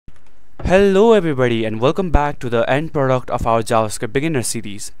Hello everybody and welcome back to the end product of our JavaScript beginner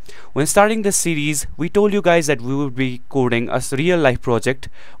series. When starting this series, we told you guys that we would be coding a real life project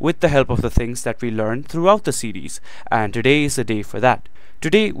with the help of the things that we learned throughout the series, and today is the day for that.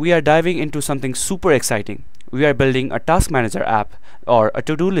 Today we are diving into something super exciting. We are building a task manager app or a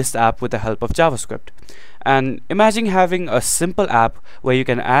to-do list app with the help of JavaScript. And imagine having a simple app where you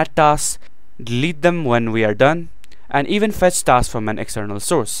can add tasks, delete them when we are done, and even fetch tasks from an external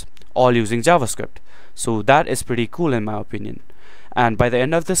source, all using JavaScript. So that is pretty cool in my opinion. And by the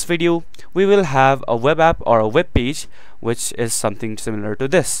end of this video, we will have a web app or a web page which is something similar to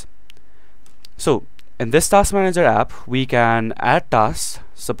this. So in this task manager app, we can add tasks.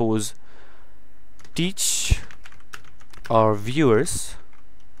 Suppose teach our viewers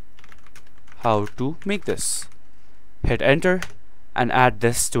how to make this. Hit enter and add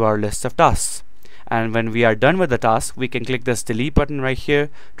this to our list of tasks. And when we are done with the task, we can click this delete button right here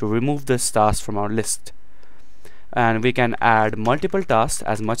to remove this task from our list. And we can add multiple tasks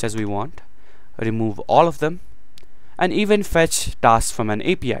as much as we want, remove all of them, and even fetch tasks from an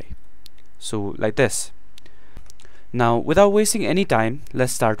API. So like this. Now without wasting any time,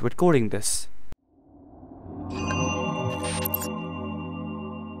 let's start with coding this.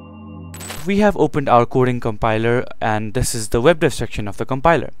 We have opened our coding compiler, and this is the web dev section of the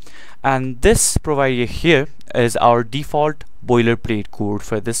compiler, and this provided here is our default boilerplate code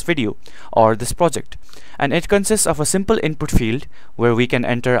for this video or this project, and it consists of a simple input field where we can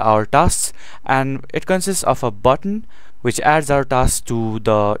enter our tasks, and it consists of a button which adds our tasks to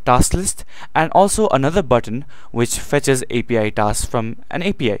the task list, and also another button which fetches API tasks from an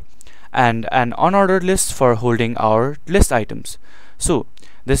API, and an unordered list for holding our list items. So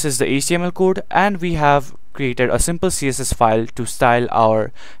this is the HTML code, and we have created a simple CSS file to style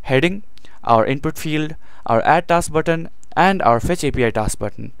our heading, our input field, our add task button, and our fetch API task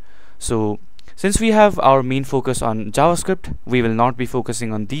button. So since we have our main focus on JavaScript, we will not be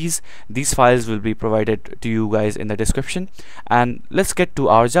focusing on these. These files will be provided to you guys in the description. And let's get to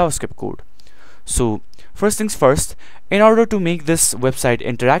our JavaScript code. So first things first, in order to make this website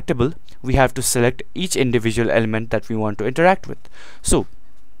interactable, we have to select each individual element that we want to interact with. So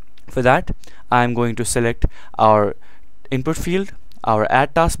for that, I'm going to select our input field, our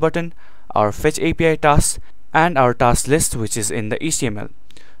add task button, our fetch API tasks, and our task list which is in the HTML.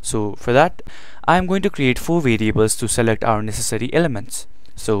 So for that, I'm going to create 4 variables to select our necessary elements.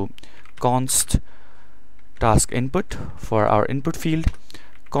 So const task input for our input field,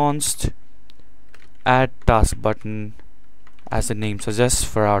 const add task button as the name suggests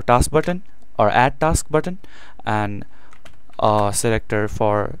for our task button or add task button, and a selector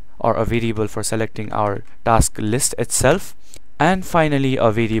for or a variable for selecting our task list itself, and finally a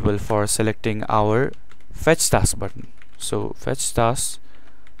variable for selecting our fetch task button. So fetch task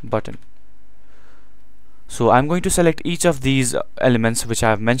button. So I'm going to select each of these elements which I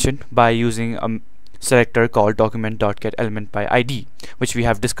have mentioned by using a selector called document.getElementById, which we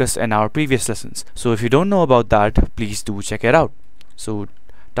have discussed in our previous lessons. So if you don't know about that, please do check it out. So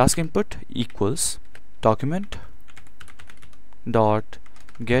task input equals document dot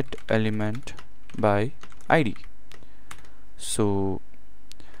get element by id. So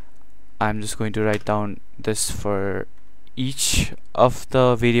I'm just going to write down this for each of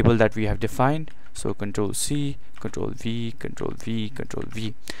the variable that we have defined. So Control C, Control V, Control V, Control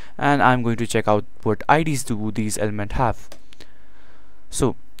V, and I'm going to check out what IDs do these elements have.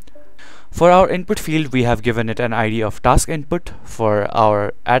 So for our input field, we have given it an ID of task input. For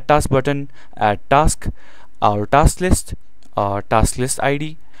our add task button, add task, our task list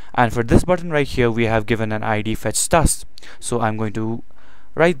ID, and for this button right here, we have given an ID fetch task. So I'm going to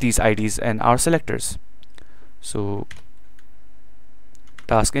write these IDs in our selectors. So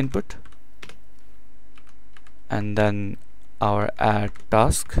task input, and then our add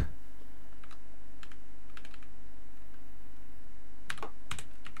task,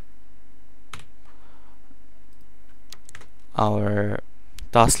 our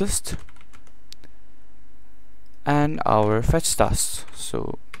task list, and our fetch tasks.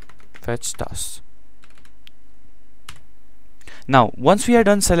 So fetch tasks. Now once we are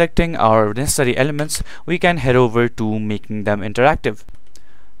done selecting our necessary elements, we can head over to making them interactive.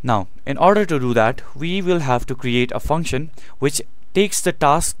 Now in order to do that, we will have to create a function which takes the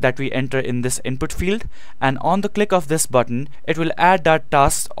task that we enter in this input field, and on the click of this button, it will add that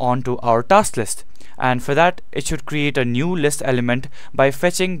task onto our task list. And for that, it should create a new list element by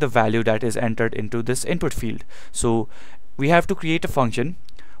fetching the value that is entered into this input field. So we have to create a function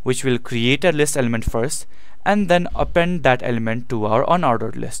which will create a list element first and then append that element to our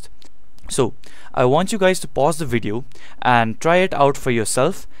unordered list. So I want you guys to pause the video and try it out for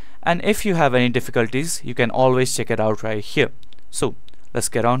yourself, And if you have any difficulties, you can always check it out right here. So let's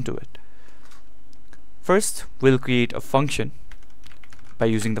get on to it. First, we'll create a function by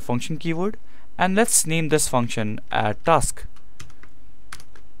using the function keyword, and let's name this function add task.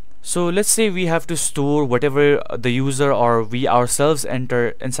 So let's say we have to store whatever the user or we ourselves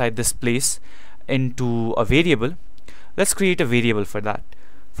enter inside this place into a variable. Let's create a variable for that,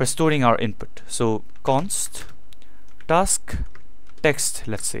 for storing our input. So const task text,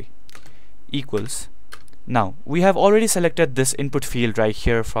 let's say, equals. Now we have already selected this input field right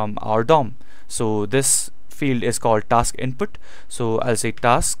here from our DOM. So this field is called task input. So I'll say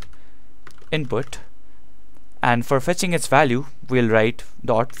task input, and for fetching its value we'll write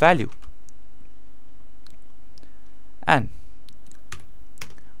dot value, and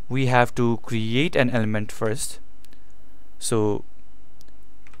we have to create an element first. So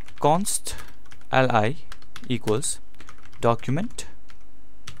const li equals document.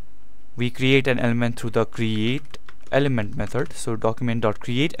 We create an element through the create element method, so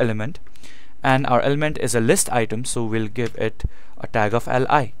document.create element, and our element is a list item, so we'll give it a tag of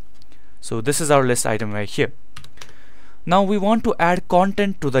li. So this is our list item right here. Now we want to add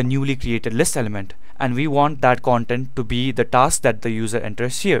content to the newly created list element, and we want that content to be the task that the user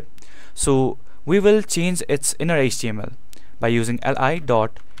enters here. So we will change its inner HTML by using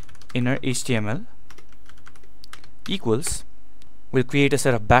li.innerHTML equals. We'll create a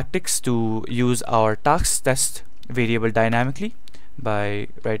set of backticks to use our task test variable dynamically by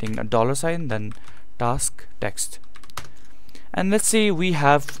writing a $, then task text. And let's say we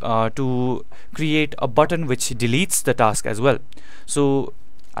have to create a button which deletes the task as well. So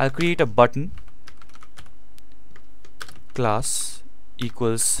I'll create a button class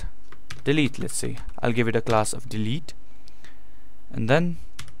equals delete. Let's say I'll give it a class of delete, and then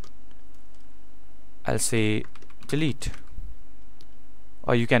I'll say delete,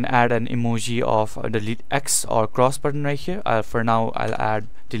 or you can add an emoji of a delete X or cross button right here. For now I'll add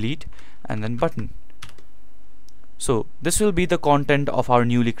delete and then button. So this will be the content of our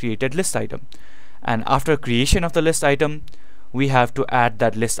newly created list item, and after creation of the list item we have to add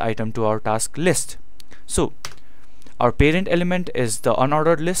that list item to our task list. So our parent element is the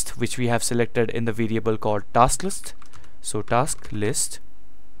unordered list, which we have selected in the variable called task list. So task list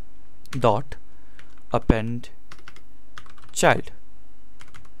dot append child,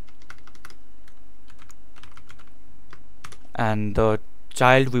 and the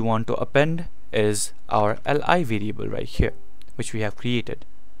child we want to append is our li variable right here, which we have created.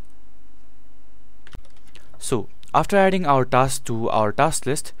 So after adding our task to our task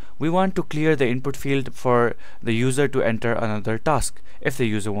list, we want to clear the input field for the user to enter another task if the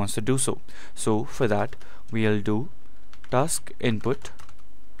user wants to do so. So for that we'll do task input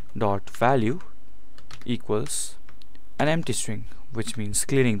dot value equals an empty string, which means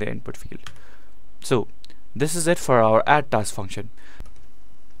clearing the input field. So this is it for our add task function,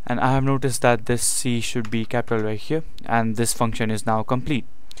 and I have noticed that this C should be capital right here, and this function is now complete.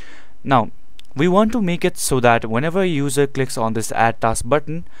 Now we want to make it so that whenever a user clicks on this add task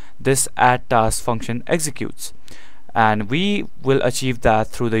button, this add task function executes, and we will achieve that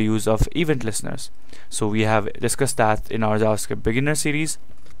through the use of event listeners. So we have discussed that in our JavaScript beginner series,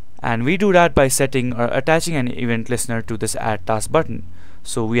 and we do that by setting or attaching an event listener to this add task button.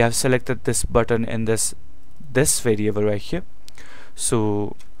 So we have selected this button in this variable right here.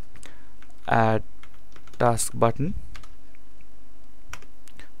 So add task button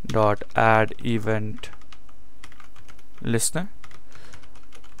dot add event listener,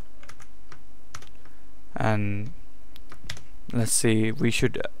 and let's say we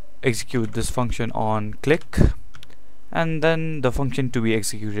should execute this function on click, and then the function to be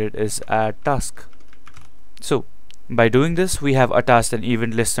executed is add task. So by doing this we have attached an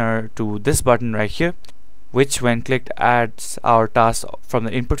event listener to this button right here, which when clicked adds our task from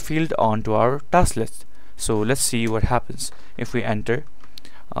the input field onto our task list. So let's see what happens if we enter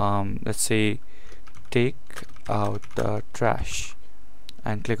let's say take out the trash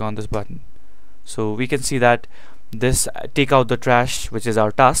and click on this button. So we can see that this take out the trash, which is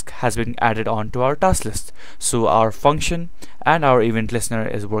our task, has been added on to our task list. So our function and our event listener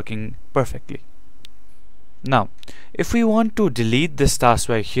is working perfectly. Now if we want to delete this task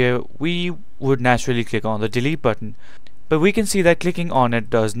right here, we would naturally click on the delete button, but we can see that clicking on it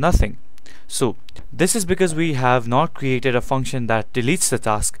does nothing. So this is because we have not created a function that deletes the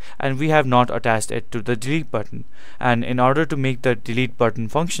task, and we have not attached it to the delete button, and in order to make the delete button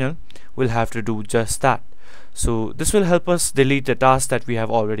functional we'll have to do just that. So this will help us delete the task that we have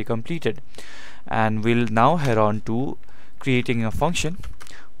already completed, and we'll now head on to creating a function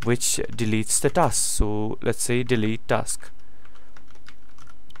which deletes the task. So let's say delete task,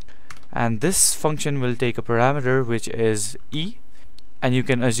 and this function will take a parameter which is e, and you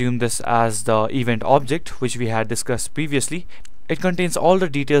can assume this as the event object which we had discussed previously. It contains all the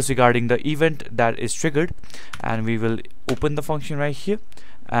details regarding the event that is triggered, and we will open the function right here,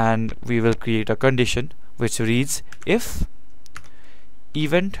 and we will create a condition which reads if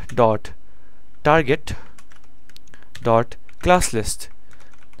event dot target dot class list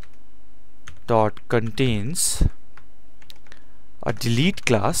dot contains a delete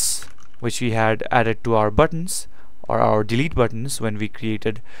class which we had added to our buttons or our delete buttons when we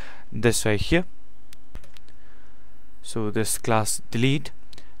created this right here. So this class delete,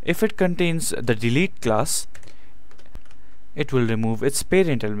 if it contains the delete class, it will remove its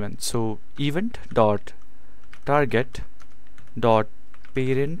parent element. So event dot target dot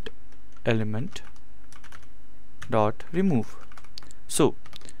parent element dot remove. So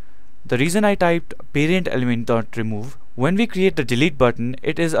the reason I typed parent element dot remove, when we create the delete button,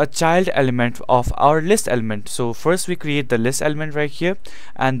 it is a child element of our list element. So first we create the list element right here,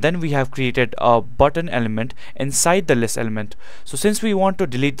 and then we have created a button element inside the list element. So since we want to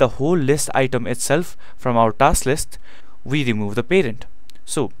delete the whole list item itself from our task list, we remove the parent.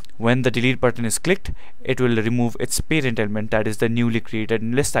 So when the delete button is clicked, it will remove its parent element, that is the newly created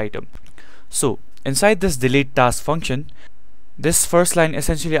list item. So inside this delete task function, this first line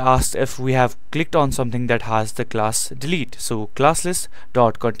essentially asks if we have clicked on something that has the class delete. So class list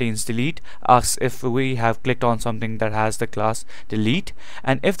dot contains delete asks if we have clicked on something that has the class delete,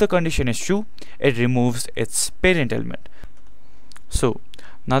 and if the condition is true, it removes its parent element. So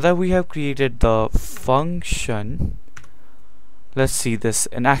now that we have created the function, let's see this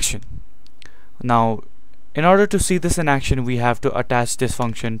in action. Now in order to see this in action, we have to attach this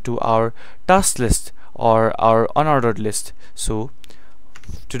function to our task list or our unordered list. So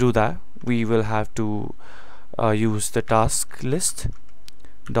to do that, we will have to use the task list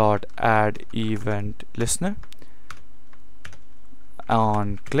dot add event listener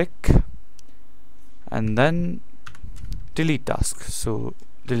on click, and then delete task. So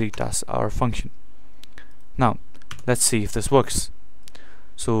delete task, our function. Now let's see if this works.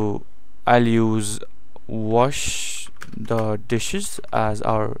 So I'll use wash the dishes as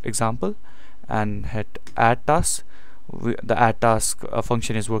our example and hit add task. The add task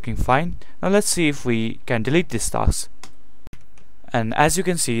function is working fine. Now let's see if we can delete this task. And as you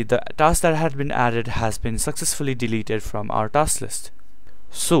can see, the task that had been added has been successfully deleted from our task list.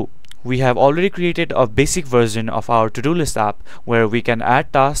 So we have already created a basic version of our to-do list app where we can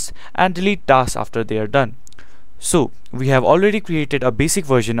add tasks and delete tasks after they are done. So we have already created a basic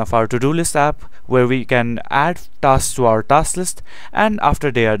version of our to-do list app where we can add tasks to our task list, and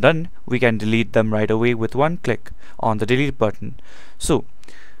after they are done, we can delete them right away with one click on the delete button. So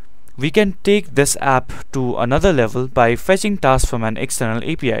we can take this app to another level by fetching tasks from an external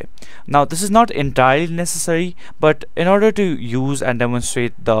API. Now this is not entirely necessary, but in order to use and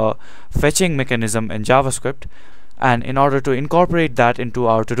demonstrate the fetching mechanism in JavaScript, and in order to incorporate that into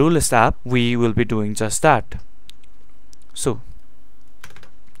our to-do list app, we will be doing just that. So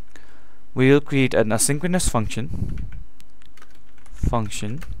we will create an asynchronous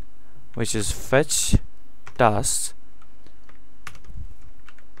function which is fetch tasks,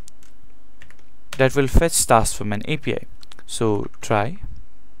 that will fetch tasks from an API. So try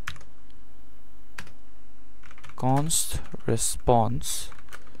const response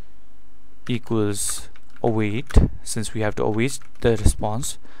equals await, since we have to await the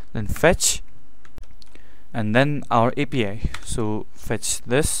response, then fetch, and then our API. So fetch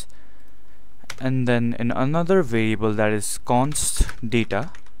this, and then in another variable that is const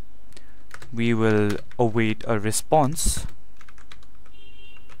data, we will await a response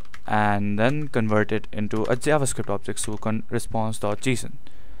and then convert it into a JavaScript object, so response.json.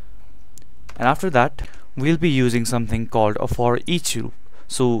 And after that, we'll be using something called a for each loop.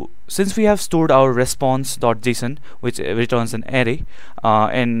 So since we have stored our response.json, which returns an array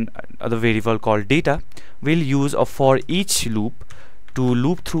in the variable called data, we'll use a for each loop to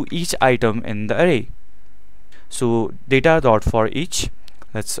loop through each item in the array. So data.for each,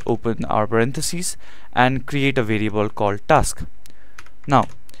 let's open our parentheses and create a variable called task. Now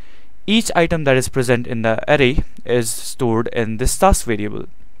each item that is present in the array is stored in this task variable.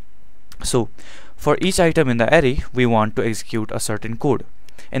 So for each item in the array, we want to execute a certain code.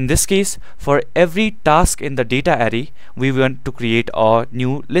 In this case, for every task in the data array, we want to create a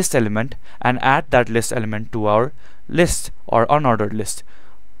new list element and add that list element to our list or unordered list,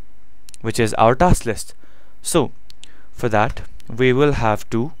 which is our task list. So for that, we will have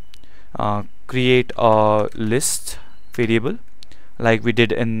to create a list variable like we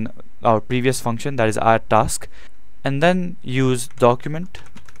did in our previous function, that is add task, and then use document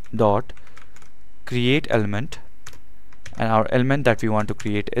dot create element, and our element that we want to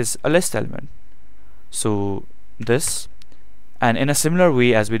create is a list element. So this, and in a similar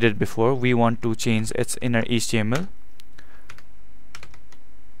way as we did before, we want to change its inner HTML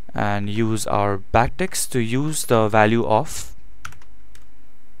and use our backticks to use the value of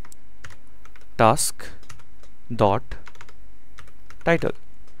task dot title,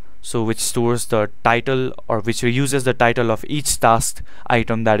 so which stores the title, or which reuses the title of each task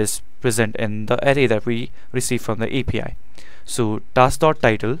item that is present in the array that we receive from the API. So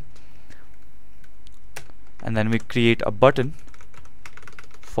task.title, and then we create a button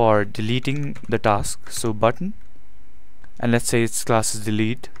for deleting the task, so button, and let's say its class is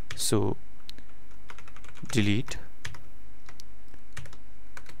delete, so delete,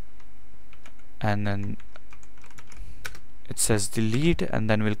 and then it says delete, and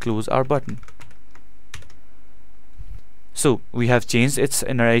then we'll close our button. So we have changed its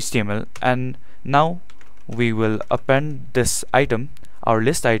inner HTML, and now we will append this item, our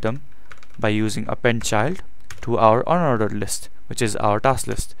list item, by using append child to our unordered list, which is our task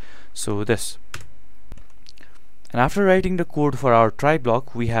list. So this. And after writing the code for our try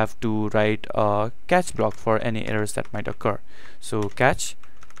block, we have to write a catch block for any errors that might occur. So catch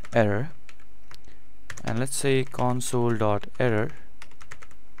error, and let's say console.error,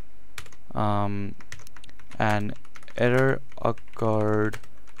 and error occurred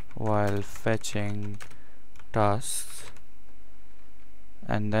while fetching tasks,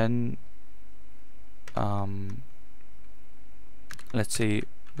 and then let's say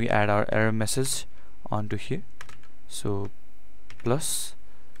we add our error message onto here, so plus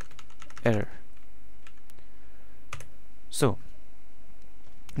error. So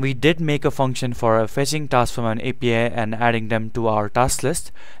we did make a function for fetching tasks from an API and adding them to our task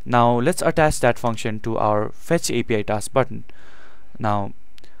list. Now let's attach that function to our fetch API task button. Now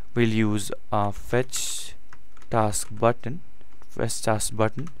we'll use fetch task button,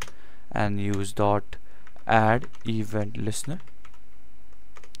 and use dot add event listener.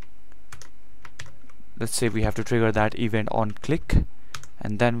 Let's say we have to trigger that event on click,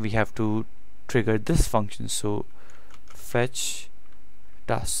 and then we have to trigger this function, so fetch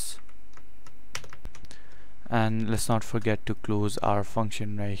tasks. And let's not forget to close our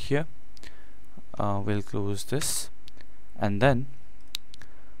function right here. We'll close this, and then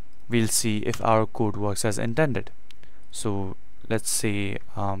we'll see if our code works as intended. So let's say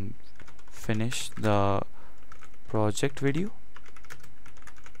finish the project video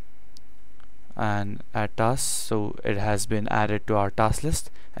and add tasks, so it has been added to our task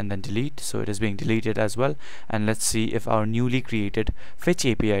list, and then delete, so it is being deleted as well. And let's see if our newly created fetch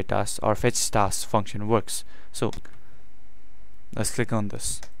API task or fetch task function works. So let's click on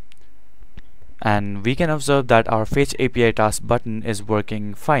this, and we can observe that our fetch API task button is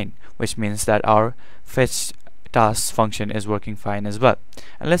working fine, which means that our fetch task function is working fine as well.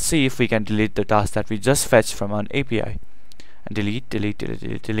 And let's see if we can delete the task that we just fetched from an API, and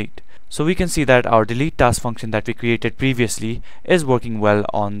delete. So we can see that our delete task function that we created previously is working well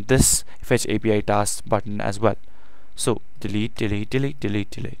on this fetch API task button as well. So delete.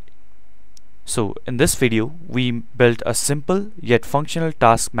 So in this video we built a simple yet functional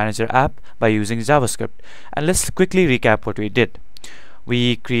task manager app by using JavaScript, and let's quickly recap what we did.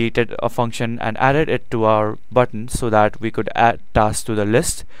 We created a function and added it to our button so that we could add tasks to the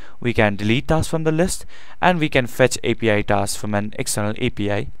list, we can delete tasks from the list, and we can fetch API tasks from an external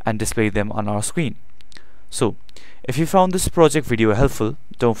API and display them on our screen. So if you found this project video helpful,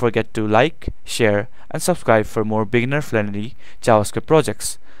 don't forget to like, share, and subscribe for more beginner-friendly JavaScript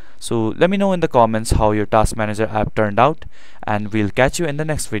projects. So let me know in the comments how your task manager app turned out, and we'll catch you in the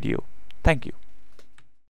next video. Thank you.